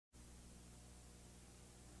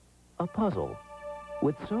A puzzle.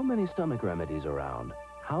 With so many stomach remedies around,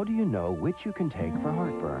 how do you know which you can take for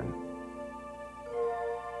heartburn?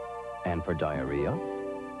 And for diarrhea?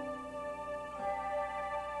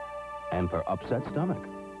 And for upset stomach?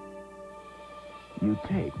 You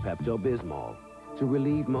take Pepto-Bismol to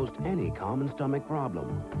relieve most any common stomach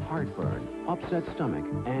problem: heartburn, upset stomach,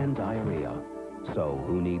 and diarrhea. So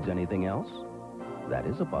who needs anything else? That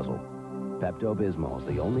is a puzzle. Pepto-Bismol's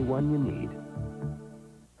the only one you need.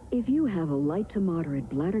 If you have a light to moderate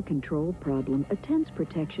bladder control problem, Attens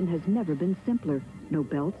protection has never been simpler. No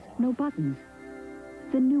belts, no buttons.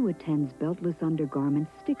 The new Attens beltless undergarment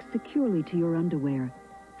sticks securely to your underwear.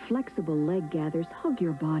 Flexible leg gathers hug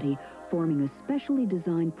your body, forming a specially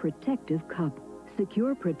designed protective cup.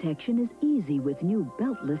 Secure protection is easy with new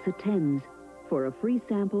beltless Attens. For a free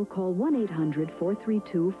sample, call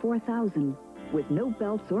 1-800-432-4000. With no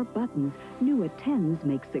belts or buttons, new Attens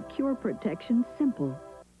make secure protection simple.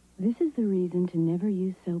 This is the reason to never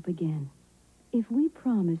use soap again. If we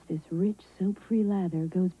promise this rich soap-free lather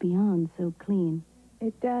goes beyond soap clean.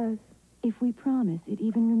 It does. If we promise it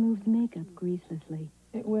even removes makeup greaselessly.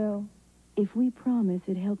 It will. If we promise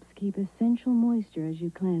it helps keep essential moisture as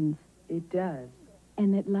you cleanse. It does.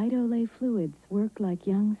 And that light Olay fluids work like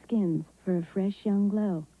young skins for a fresh young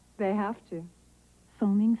glow. They have to.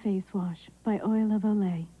 Foaming Face Wash by Oil of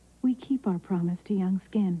Olay. We keep our promise to young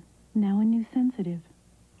skin. Now a new sensitive.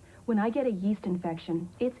 When I get a yeast infection,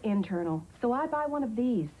 it's internal, so I buy one of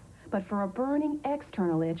these. But for a burning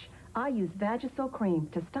external itch, I use Vagisil cream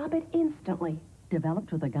to stop it instantly.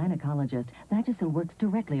 Developed with a gynecologist, Vagisil works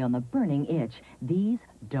directly on the burning itch. These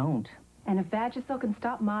don't. And if Vagisil can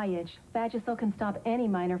stop my itch, Vagisil can stop any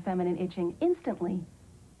minor feminine itching instantly.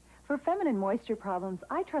 For feminine moisture problems,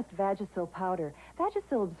 I trust Vagisil powder.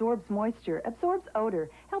 Vagisil absorbs moisture, absorbs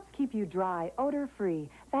odor, helps keep you dry,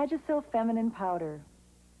 odor-free. Vagisil feminine powder.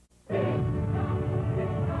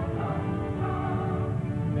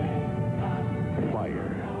 Fire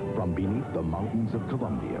from beneath the mountains of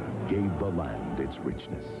Colombia gave the land its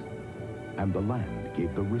richness. And the land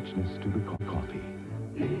gave the richness to the coffee.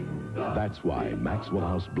 That's why Maxwell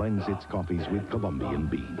House blends its coffees with Colombian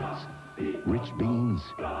beans. Rich beans,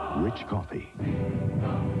 rich coffee.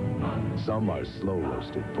 Some are slow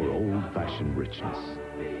roasted for old-fashioned richness.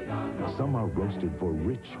 Some are roasted for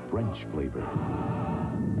rich French flavor.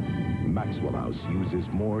 Maxwell House uses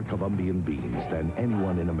more Colombian beans than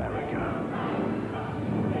anyone in America.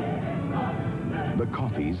 The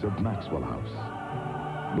coffees of Maxwell House,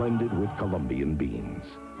 blended with Colombian beans.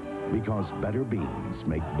 Because better beans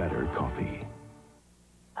make better coffee.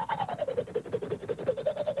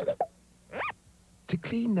 To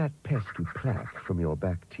clean that pesky plaque from your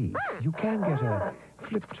back teeth, you can get a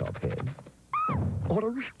flip-top head or a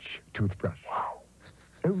Reach toothbrush.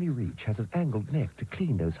 Only Reach has an angled neck to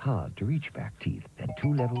clean those hard-to-reach back teeth and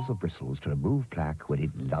 2 levels of bristles to remove plaque when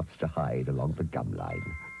it loves to hide along the gum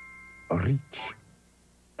line. Reach.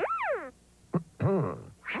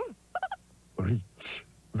 Reach,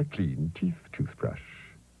 the clean teeth toothbrush.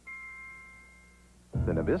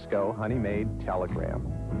 The Nabisco Honey Maid telegram.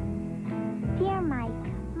 Dear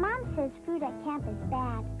Mike, Mom says food at camp is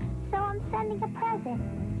bad, so I'm sending a present.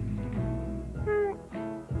 A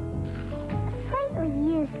slightly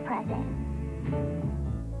used present.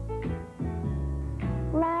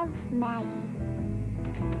 Love, Maggie.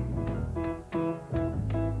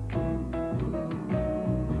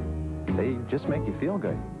 They just make you feel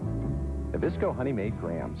good. Nabisco Honey Maid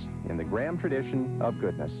Grams, in the Graham tradition of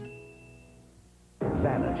goodness.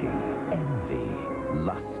 Vanity, envy,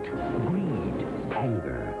 lust, greed,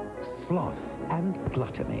 anger, sloth, and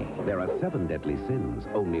gluttony. There are 7 deadly sins.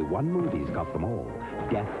 Only one movie's got them all.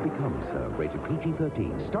 Death Becomes Her, rated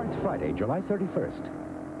PG-13. Starts Friday, July 31st.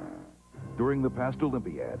 During the past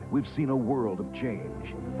Olympiad, we've seen a world of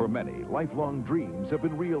change. For many, lifelong dreams have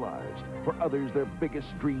been realized. For others, their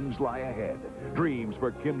biggest dreams lie ahead. Dreams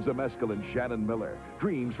for Kim Zmeskal and Shannon Miller.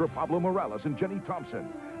 Dreams for Pablo Morales and Jenny Thompson.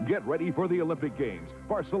 Get ready for the Olympic Games.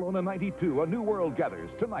 Barcelona 92, a new world gathers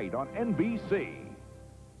tonight on NBC.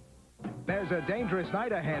 There's a dangerous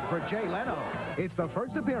night ahead for Jay Leno. It's the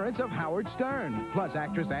first appearance of Howard Stern, plus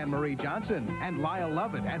actress Anne-Marie Johnson and Lyle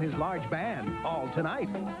Lovett and his large band, all tonight.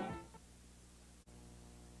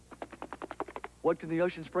 What can the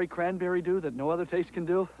ocean spray cranberry do that no other taste can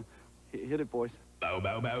do? Hit it, boys. Bow,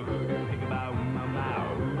 bow, bow, hoodoo, hicka, bow, bow,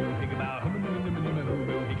 bow, hoodoo, hicka, bow,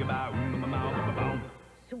 hoodoo, hicka, bow, bow, bow.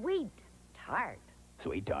 Sweet tart.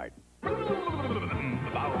 Sweet tart.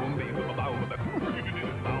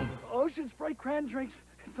 Ocean spray cran drinks.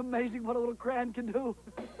 It's amazing what a little cran can do.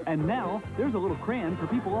 And now, there's a little cran for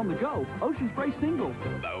people on the go. Ocean Spray Singles.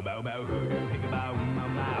 Bow, bow, bow, hoodoo, hicka, bow, bow,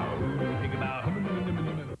 bow.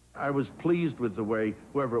 was pleased with the way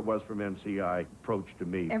whoever it was from MCI approached to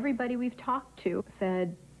me. Everybody we've talked to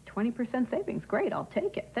said 20% savings. Great, I'll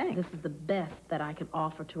take it. Thanks. This is the best that I can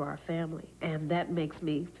offer to our family, and that makes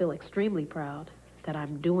me feel extremely proud that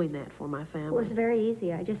I'm doing that for my family. It was very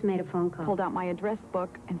easy. I just made a phone call. Pulled out my address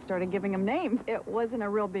book and started giving them names. It wasn't a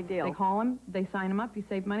real big deal. They call them, they sign them up, you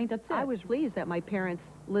save money, that's it. I was pleased that my parents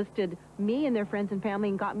listed me and their friends and family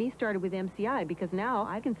and got me started with MCI, because now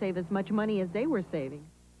I can save as much money as they were saving.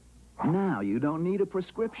 Now you don't need a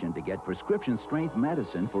prescription to get prescription-strength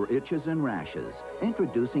medicine for itches and rashes.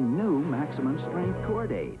 Introducing new maximum-strength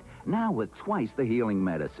Cortaid. Now with twice the healing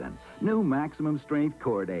medicine. New maximum-strength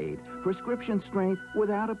Cortaid. Prescription strength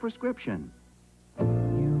without a prescription. You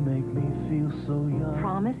make me feel so young.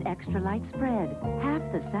 Promise Extra Light Spread. Half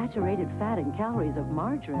the saturated fat and calories of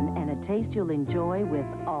margarine and a taste you'll enjoy with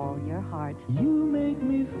all your heart. You make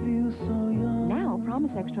me feel so young. Now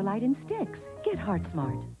Promise Extra Light in sticks. Get Heart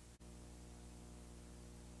Smart.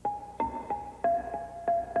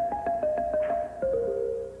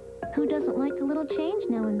 Who doesn't like a little change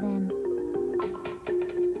now and then?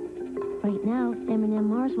 Right now, M&M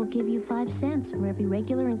Mars will give you 5 cents for every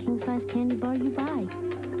regular and king-size candy bar you buy.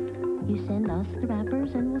 You send us the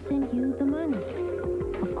wrappers and we'll send you the money.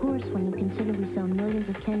 Of course, when you consider we sell millions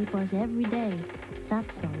of candy bars every day, that's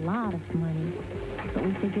a lot of money. But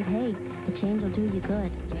we figured, hey, the change will do you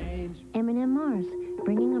good. M&M Mars,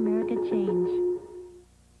 bringing America change.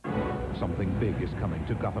 Something big is coming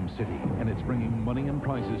to Gotham City, and it's bringing money and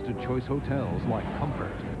prizes to Choice Hotels like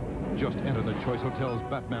comfort. Just enter the Choice Hotels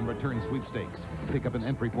Batman Return Sweepstakes. Pick up an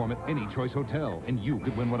entry form at any Choice Hotel, and you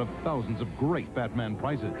could win one of thousands of great Batman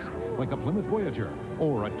prizes, like a Plymouth Voyager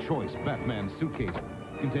or a Choice Batman suitcase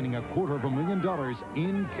containing $250,000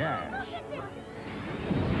 in cash.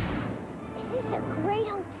 Is this a great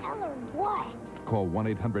hotel or what? Call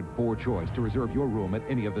 1-800-4-CHOICE to reserve your room at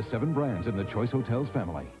any of the 7 brands in the Choice Hotels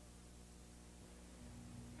family.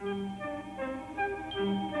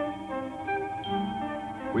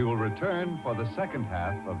 We will return for the second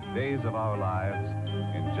half of Days of Our Lives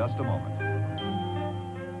in just a moment.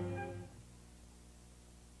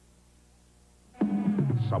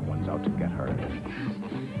 Someone's out to get her.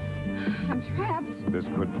 I'm trapped. This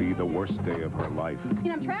could be the worst day of her life.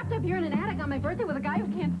 I'm trapped up here in an attic on my birthday with a guy who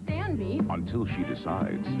can't stand me. Until she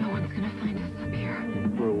decides. No one's gonna find us up here.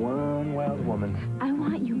 We're one wild woman. I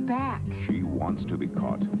want you back. She wants to be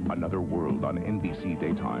caught. Another World on NBC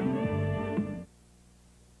Daytime.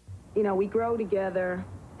 You know, we grow together,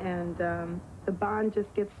 and the bond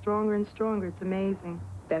just gets stronger and stronger. It's amazing.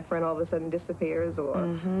 That friend all of a sudden disappears, or...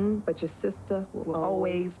 But your sister will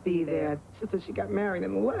always be there. Sister, she got married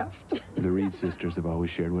and left. The Reed sisters have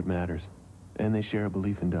always shared what matters, and they share a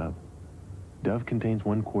belief in Dove. Dove contains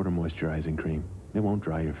 1/4 moisturizing cream. It won't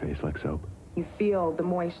dry your face like soap. You feel the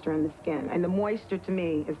moisture in the skin, and the moisture, to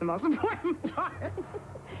me, is the most important part.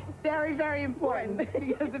 Very, very important,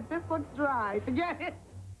 because if this looks dry, forget it.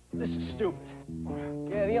 This is stupid.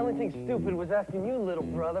 Yeah, the only thing stupid was asking you, little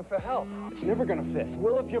brother, for help. It's never gonna fit.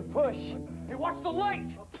 Well, if you push. Hey, watch the light!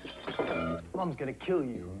 Mom's gonna kill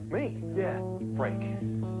you. Me? Yeah. Break.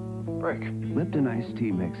 Lipton iced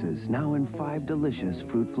tea mixes, now in 5 delicious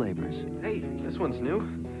fruit flavors. Hey, this one's new.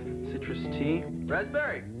 Citrus tea.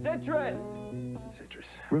 Raspberry. Citrus!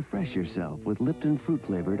 Refresh yourself with Lipton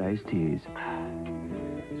fruit-flavored iced teas.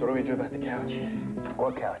 So what do we do about the couch?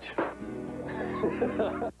 What couch?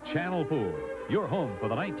 Channel 4, your home for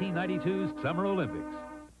the 1992 Summer Olympics.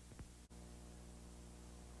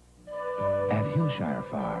 At Hillshire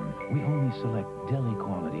Farm, we only select deli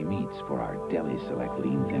quality meats for our Deli Select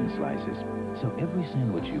lean thin slices. So every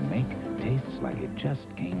sandwich you make tastes like it just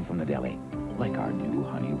came from the deli. Like our new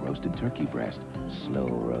honey roasted turkey breast, slow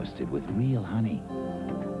roasted with real honey.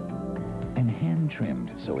 And hand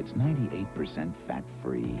trimmed so it's 98%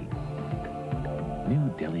 fat-free. New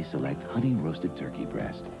Deli Select honey roasted turkey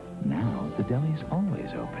breast. Now the deli's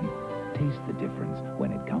always open. Taste the difference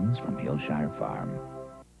when it comes from Hillshire Farm.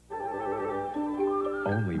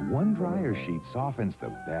 Only one dryer sheet softens the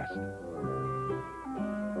best.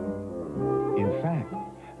 In fact,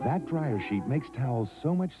 that dryer sheet makes towels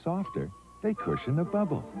so much softer, they cushion a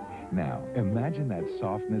bubble. Now, imagine that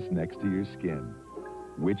softness next to your skin.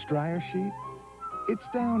 Which dryer sheet? It's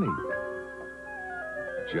Downy.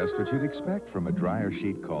 Just what you'd expect from a dryer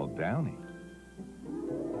sheet called Downy.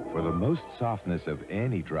 For the most softness of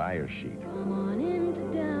any dryer sheet. Come on into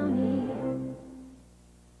Downy.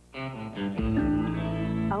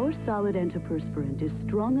 Our solid antiperspirant is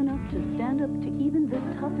strong enough to stand up to even the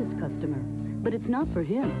toughest customer. But it's not for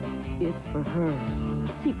him, it's for her.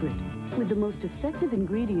 Secret, with the most effective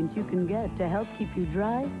ingredients you can get to help keep you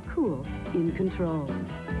dry, cool, in control.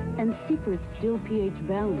 And Secret's still pH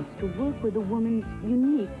balanced to work with a woman's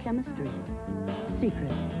unique chemistry.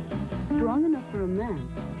 Secret, strong enough for a man,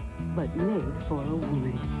 but made for a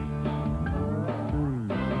woman.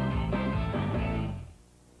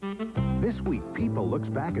 This week, People looks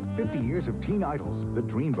back at 50 years of teen idols, the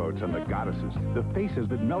dreamboats and the goddesses, the faces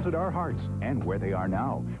that melted our hearts, and where they are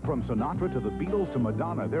now. From Sinatra to the Beatles to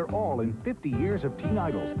Madonna, they're all in 50 years of teen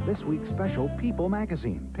idols. This week's special People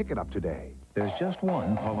magazine. Pick it up today. There's just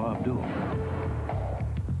one Paula Abdul.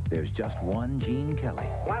 There's just one Gene Kelly.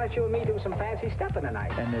 Why don't you and me do some fancy stepping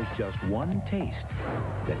tonight? And there's just one taste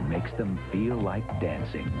that makes them feel like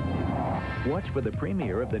dancing. Watch for the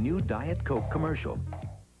premiere of the new Diet Coke commercial.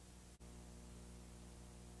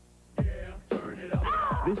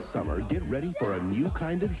 This summer, get ready for a new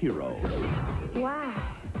kind of hero.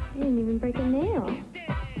 Wow, I didn't even break a nail.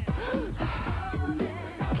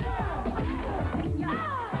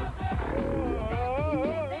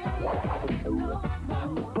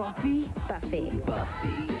 Buffy? Buffy.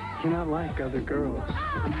 You're not like other girls.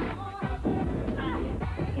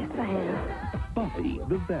 Yes, I am. Buffy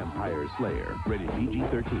the Vampire Slayer, rated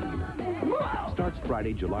PG-13. Starts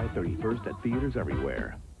Friday, July 31st at theaters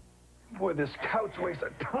everywhere. Boy, this couch weighs a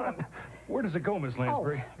ton. Where does it go, Miss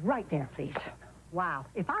Lansbury? Oh, right there, please. Wow.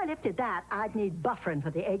 If I lifted that, I'd need Bufferin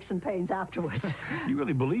for the aches and pains afterwards. You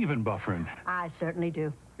really believe in Bufferin? I certainly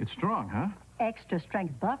do. It's strong, huh? Extra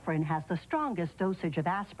strength Bufferin has the strongest dosage of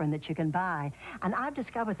aspirin that you can buy. And I've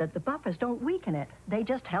discovered that the buffers don't weaken it. They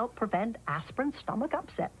just help prevent aspirin stomach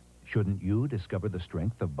upset. Shouldn't you discover the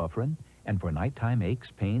strength of Bufferin? And for nighttime aches,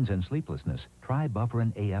 pains, and sleeplessness, try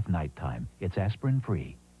Bufferin AF Nighttime. It's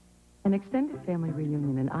aspirin-free. An extended family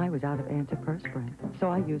reunion, and I was out of antiperspirant, so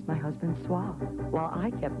I used my husband's Suave. While I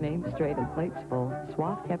kept names straight and plates full,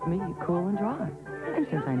 Suave kept me cool and dry. And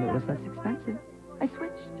since I knew it was less expensive, I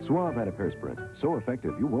switched. Suave antiperspirant. So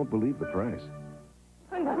effective, you won't believe the price.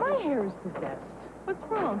 My hair is possessed. What's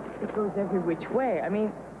wrong? It goes every which way. I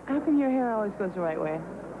mean, how come your hair always goes the right way?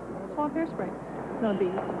 Suave hairspray. No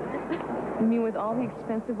bees. You mean with all the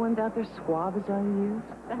expensive ones out there, Suave is all you use?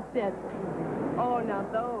 That's it. Oh, now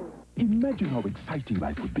those. Imagine how exciting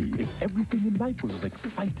life would be if everything in life was as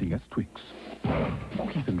exciting as Twix.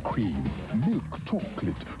 Cookies and cream, milk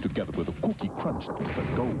chocolate, together with a cookie crunch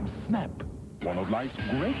that goes snap. One of life's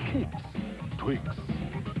great kicks, Twix.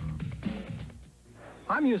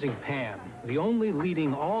 I'm using Pam, the only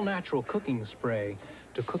leading all-natural cooking spray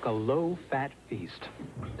to cook a low-fat feast.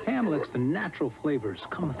 Pam lets the natural flavors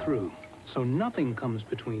come through, so nothing comes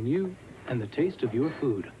between you and the taste of your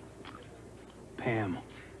food. Pam.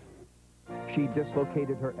 She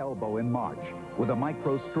dislocated her elbow in March. With a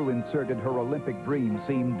micro screw inserted, her Olympic dream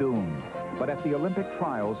seemed doomed. But at the Olympic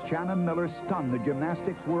trials, Shannon Miller stunned the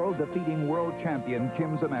gymnastics world, defeating world champion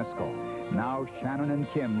Kim Zmeskal. Now Shannon and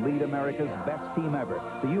Kim lead America's best team ever,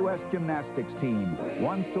 the U.S. gymnastics team.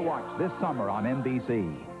 One's to watch this summer on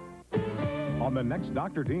NBC. On the next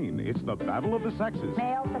Dr. Dean, it's the battle of the sexes.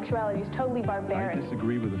 Male sexuality is totally barbaric. I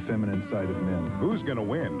disagree with the feminine side of men. Who's going to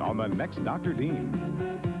win on the next Dr.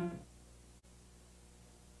 Dean?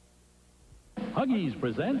 Huggies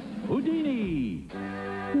presents Houdini.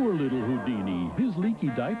 Poor little Houdini. His leaky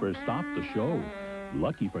diaper stopped the show.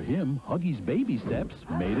 Lucky for him, Huggies Baby Steps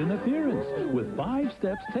made an appearance with 5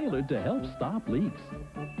 steps tailored to help stop leaks.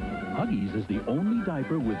 Huggies is the only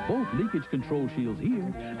diaper with both leakage control shields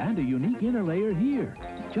here and a unique inner layer here.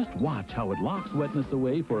 Just watch how it locks wetness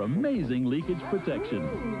away for amazing leakage protection.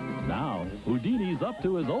 Now, Houdini's up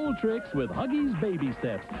to his old tricks with Huggies Baby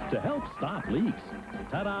Steps to help stop leaks.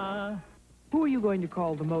 Ta-da! Who are you going to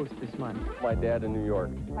call the most this month? My dad in New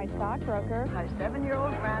York. My stockbroker. My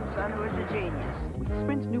 7-year-old grandson who is a genius. With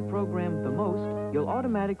Sprint's new program, The Most, you'll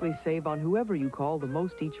automatically save on whoever you call the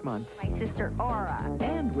most each month. My sister Aura.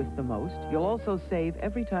 And with The Most, you'll also save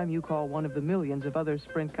every time you call one of the millions of other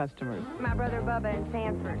Sprint customers. My brother Bubba in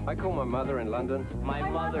Sanford. I call my mother in London. My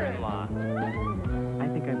mother-in-law. I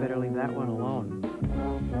think I better leave that one alone.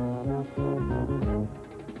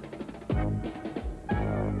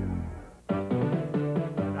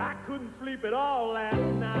 Sleep at all last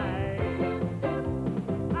night.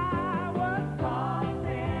 I was tossing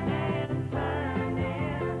and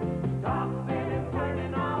turning, tossing and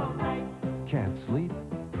turning all night. Can't sleep?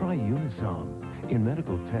 Try Unisom. In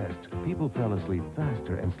medical tests, people fell asleep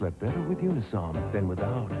faster and slept better with Unisom than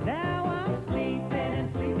without. Now I'm sleeping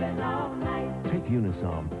and sleeping all night. Take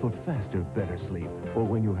Unisom for faster, better sleep. Or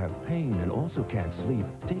when you have pain and also can't sleep,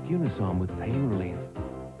 take Unisom with pain relief.